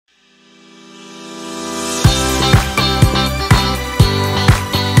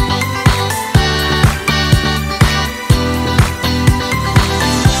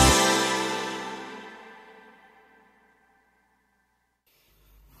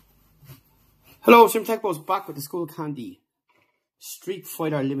Hello, Sim Tech Bros back with the Skullcandy Street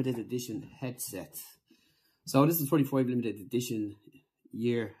Fighter Limited Edition headset. So this is 25 limited edition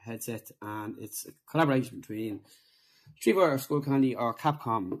year headset, and it's a collaboration between Street Fighter, Skullcandy, or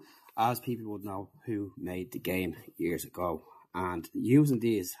Capcom, as people would know, who made the game years ago. And using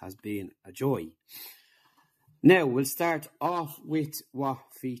these has been a joy. Now we'll start off with what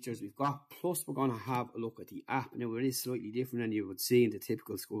features we've got. Plus we're going to have a look at the app. Now it is slightly different than you would see in the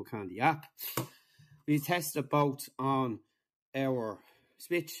typical Skullcandy app. We tested it both on our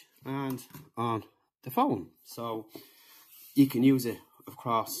Switch and on the phone, so you can use it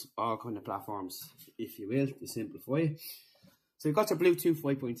across all kind of platforms, if you will, to simplify it. So you've got your Bluetooth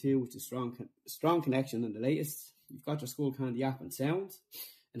 5.2, which is strong connection and the latest. You've got your Skullcandy app and sound,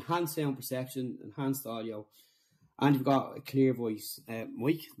 enhanced sound perception, enhanced audio, and you've got a clear voice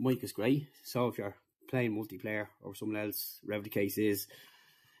mic. Mic is great, so if you're playing multiplayer or someone else, whatever the case is,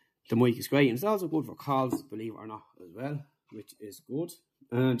 the mic is great. And it's also good for calls, believe it or not, as well, which is good.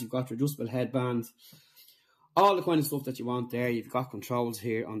 And you've got your adjustable headband, all the kind of stuff that you want there. You've got controls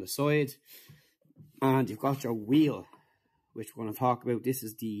here on the side, and you've got your wheel, which we're going to talk about. This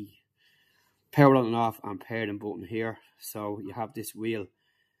is the power on and off and pairing button here. So you have this wheel,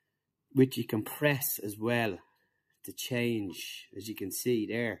 which you can press as well to change, as you can see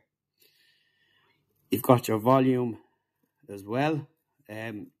there. You've got your volume as well.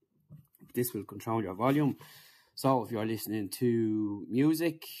 This will control your volume. So if you're listening to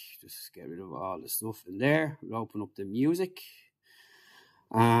music, just get rid of all the stuff in there. We'll open up the music.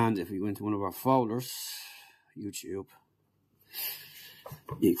 And if we go into one of our folders, YouTube,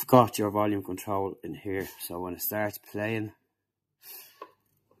 you've got your volume control in here. So when it starts playing,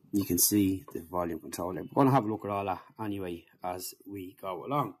 you can see the volume control there. We're going to have a look at all that anyway as we go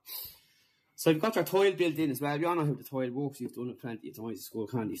along. So you've got your tile built in as well. You all know how the tile works. You've done it plenty of times, the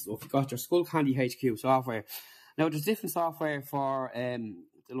Skullcandy stuff. You've got your Skullcandy HQ software. Now there's different software for the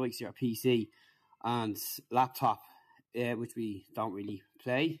likes of your PC and laptop, which we don't really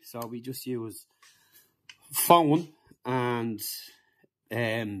play. So we just use phone and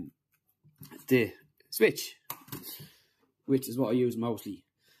the Switch, which is what I use mostly.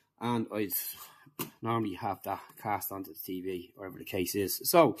 And I'd normally have that cast onto the TV, whatever the case is.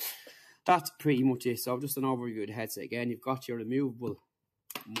 So that's pretty much it. So just an overview of the headset again. You've got your removable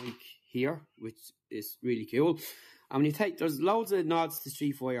mic here, which is really cool. And when you take, there's loads of nods to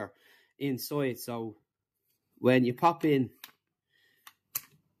Street Fighter inside. So when you pop in,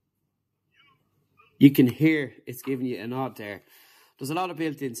 you can hear it's giving you a nod there. There's a lot of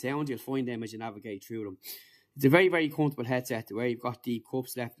built-in sound. You'll find them as you navigate through them. It's a very, very comfortable headset where you've got deep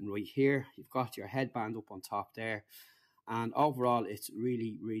cups left and right here. You've got your headband up on top there. And overall, it's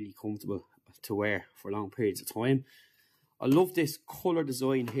really, really comfortable to wear for long periods of time. I love this colour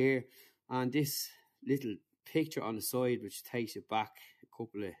design here. And this little picture on the side, which takes you back a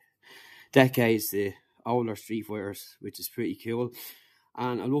couple of decades to older Street Fighters, which is pretty cool.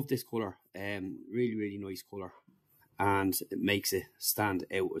 And I love this colour. Really, really nice colour. And it makes it stand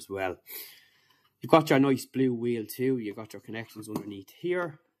out as well. You've got your nice blue wheel too. You've got your connections underneath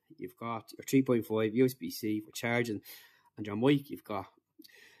here. You've got your 3.5 USB-C for charging. And your mic, you've got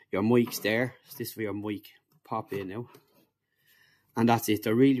your mics there. So this is for your mic. Pop in now. And that's it.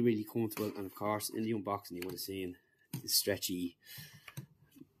 They're really, really comfortable. And of course, in the unboxing, you would have seen the stretchy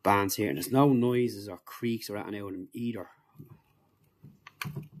bands here. And there's no noises or creaks or anything out of them either,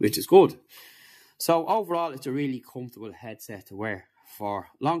 which is good. So overall, it's a really comfortable headset to wear for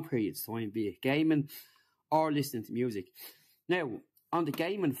long periods of time, be it gaming or listening to music. Now, on the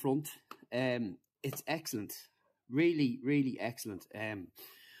gaming front, it's excellent. Really, really excellent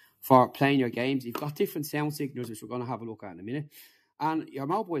for playing your games. You've got different sound signals, which we're going to have a look at in a minute. And your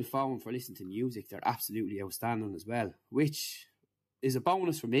mobile phone for listening to music, they're absolutely outstanding as well, which is a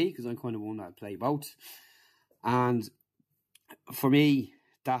bonus for me because I'm kind of one that play both. And for me,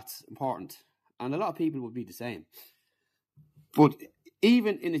 that's important. And a lot of people would be the same. But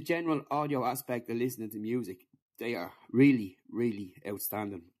even in the general audio aspect of listening to music, they are really, really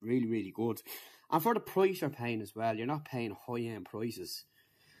outstanding. Really, really good. And for the price you're paying as well, you're not paying high-end prices.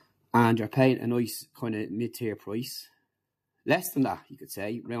 And you're paying a nice kind of mid-tier price. Less than that, you could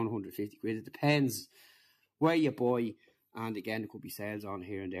say, around 150 quid. It depends where you buy. And again, there could be sales on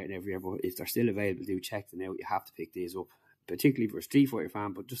here and there and everywhere. But if they're still available, do check them out. You have to pick these up. Particularly for a Street Fighter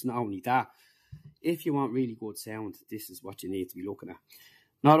fan. But just not only that, if you want really good sound, this is what you need to be looking at.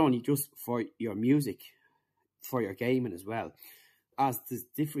 Not only just for your music, for your gaming as well, as there's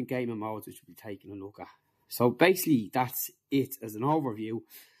different gaming modes which we'll be taking a look at. So basically, that's it as an overview.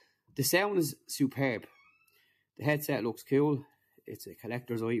 The sound is superb. The headset looks cool. It's a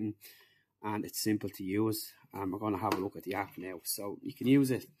collector's item. and it's simple to use. And we're going to have a look at the app now. So you can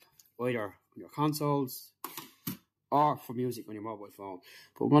use it either on your consoles or for music on your mobile phone.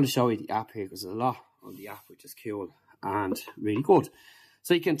 But we're going to show you the app here because there's a lot on the app which is cool and really good.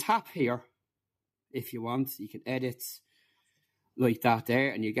 So you can tap here if you want. You can edit like that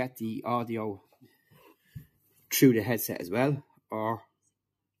there, and you get the audio through the headset as well, or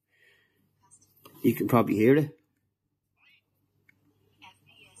you can probably hear it.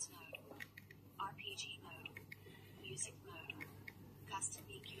 FPS mode, RPG mode, music mode, custom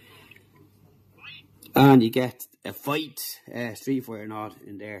EQ mode. And you get a fight Street Fighter nod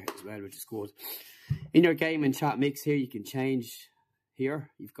in there as well, which is good. In your game and chat mix here, you can change here.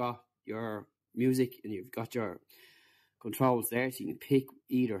 You've got your music and you've got your controls there, so you can pick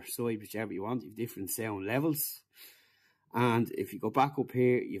either side, whichever you want. You have different sound levels. And if you go back up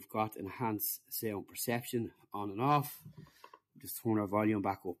here, you've got enhanced sound perception on and off. Just turn our volume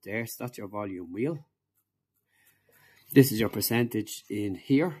back up there. So that's your volume wheel. This is your percentage in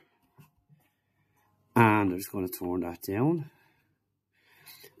here. And I'm just going to turn that down.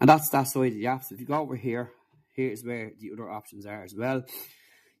 And that's that side of the app. So if you go over here, here's where the other options are as well.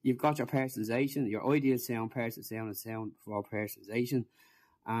 You've got your personalization, your ideal sound, personal sound, and sound for personalization.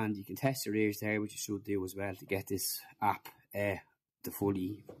 And you can test your ears there, which you should do as well to get this app the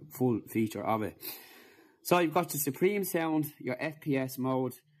full feature of it. So you've got your Supreme sound, your FPS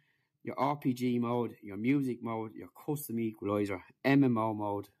mode, your RPG mode, your music mode, your custom equalizer, MMO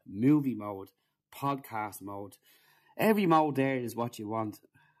mode, movie mode, podcast mode. Every mode there is what you want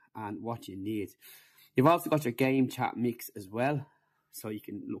and what you need. You've also got your game chat mix as well. So you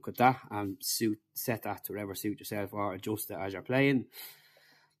can look at that and set that to whatever suit yourself or adjust it as you're playing.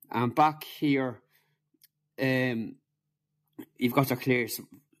 And back here, you've got your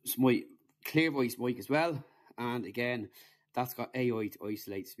clear voice mic as well. And again, that's got AI to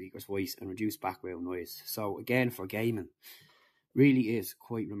isolate the speaker's voice and reduce background noise. So again, for gaming, really is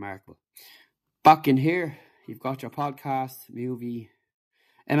quite remarkable. Back in here, you've got your podcast, movie,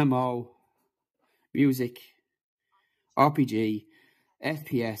 MMO, music, RPG,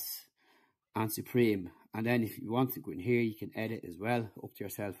 FPS, and Supreme. And then if you want to go in here, you can edit as well, up to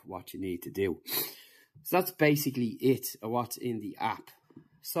yourself what you need to do. So that's basically it, what's in the app.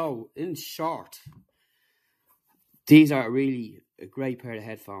 So in short, these are really a great pair of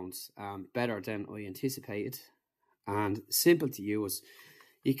headphones, better than I anticipated, and simple to use.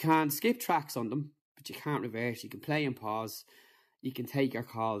 You can skip tracks on them, but you can't reverse. You can play and pause. You can take your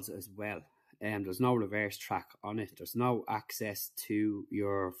calls as well. There's no reverse track on it. There's no access to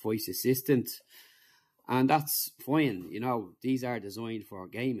your voice assistant. And that's fine. You know, these are designed for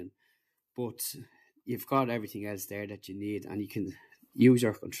gaming. But you've got everything else there that you need. And you can use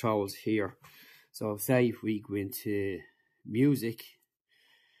your controls here. So say if we go into music,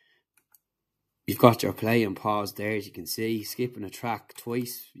 you've got your play and pause there, as you can see. Skipping a track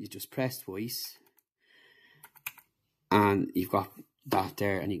twice, you just press twice. And you've got that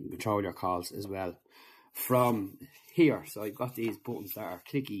there, and you can control your calls as well from here. So you've got these buttons that are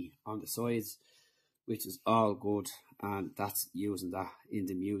clicky on the sides, which is all good, and that's using that in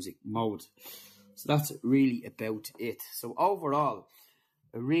the music mode. So that's really about it. So overall,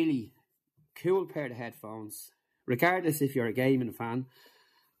 a really cool pair of headphones. Regardless if you're a gaming fan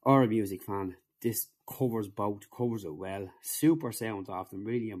or a music fan, this covers both, covers it well. Super sound off them,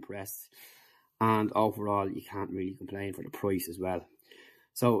 really impressed. And overall, you can't really complain for the price as well.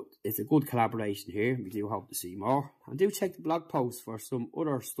 So it's a good collaboration here. We do hope to see more. And do check the blog post for some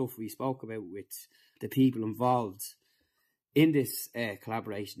other stuff we spoke about with the people involved in this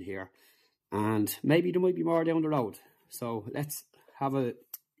collaboration here. And maybe there might be more down the road. So let's have a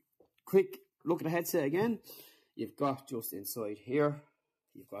quick look at the headset again. You've got just inside here,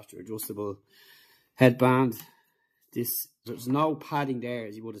 you've got your adjustable headband. There's no padding there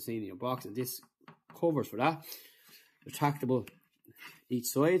as you would have seen in your box, and this covers for that. Retractable each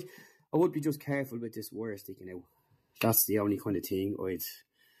side. I would be just careful with this wire sticking out. That's the only kind of thing I'd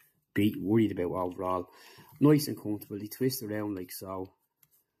be worried about overall. Nice and comfortable. They twist around like so,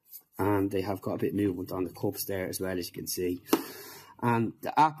 and they have got a bit of movement on the cups there as well, as you can see. And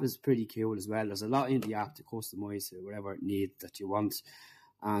the app is pretty cool as well. There's a lot in the app to customize whatever need that you want,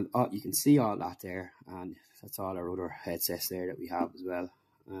 and you can see all that there. And that's all our other headsets there that we have as well.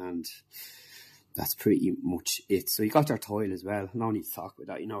 And that's pretty much it. So you got your tile as well. No need to talk about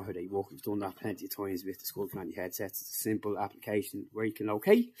that. You know how they work. We've done that plenty of times with the Skullcandy headsets. It's a simple application where you can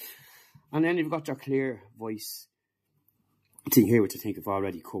locate. And then you've got your clear voice thing here, which I think I've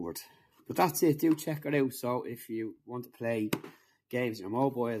already covered. But that's it. Do check it out. So if you want to play games on your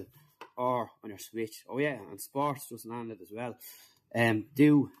mobile or on your Switch, oh yeah, and sports just landed as well.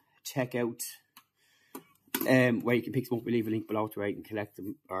 Do check out where you can pick them up. We'll leave a link below to where you can collect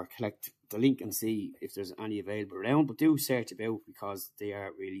them, or collect the link and see if there's any available around. But do search about, because they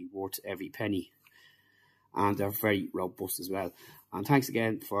are really worth every penny, and they're very robust as well. And thanks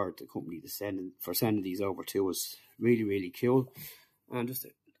again for the company for sending these over to us. Really, really cool. And just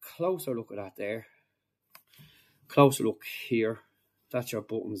a closer look at that there. Closer look here. That's your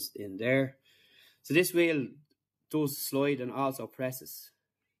buttons in there. So this wheel does slide and also presses.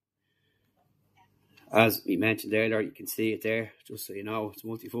 As we mentioned earlier, you can see it there, just so you know, it's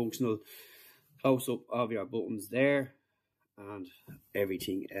multifunctional. Close up of your buttons there and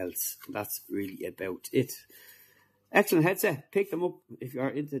everything else. That's really about it. Excellent headset. Pick them up if you're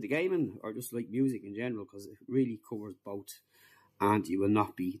into the gaming or just like music in general, because it really covers both and you will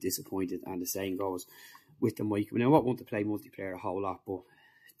not be disappointed. And the saying goes with the mic. Now, I won't want to play multiplayer a whole lot, but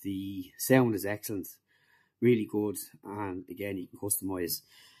the sound is excellent, really good, and again you can customize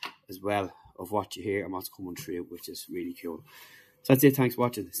as well of what you hear and what's coming through, which is really cool. So that's it. Thanks for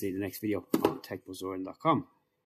watching. See you in the next video on techbuzzlearn.com.